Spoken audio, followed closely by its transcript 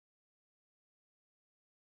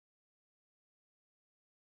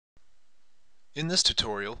In this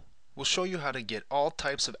tutorial, we'll show you how to get all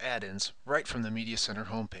types of add-ins right from the Media Center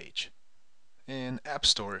homepage, an app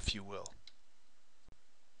store if you will.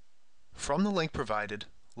 From the link provided,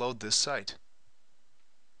 load this site.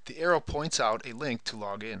 The arrow points out a link to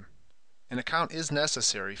log in. An account is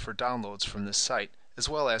necessary for downloads from this site as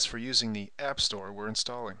well as for using the app store we're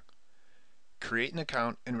installing. Create an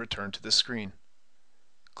account and return to the screen.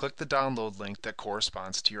 Click the download link that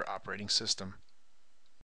corresponds to your operating system.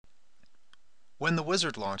 When the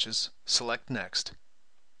wizard launches, select Next.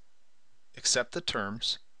 Accept the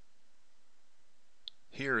terms.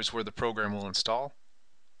 Here is where the program will install.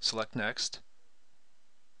 Select Next.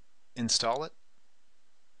 Install it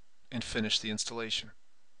and finish the installation.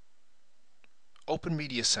 Open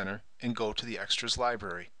Media Center and go to the Extras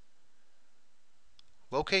library.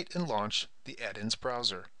 Locate and launch the add-ins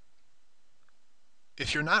browser.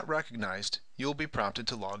 If you're not recognized, you will be prompted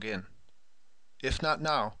to log in. If not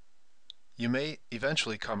now, you may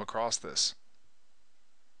eventually come across this.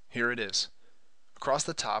 Here it is. Across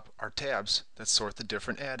the top are tabs that sort the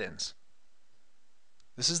different add-ins.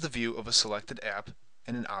 This is the view of a selected app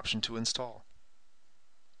and an option to install.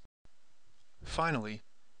 Finally,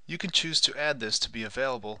 you can choose to add this to be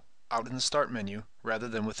available out in the Start menu rather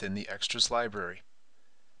than within the Extras library.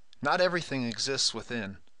 Not everything exists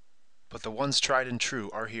within, but the ones tried and true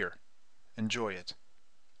are here. Enjoy it.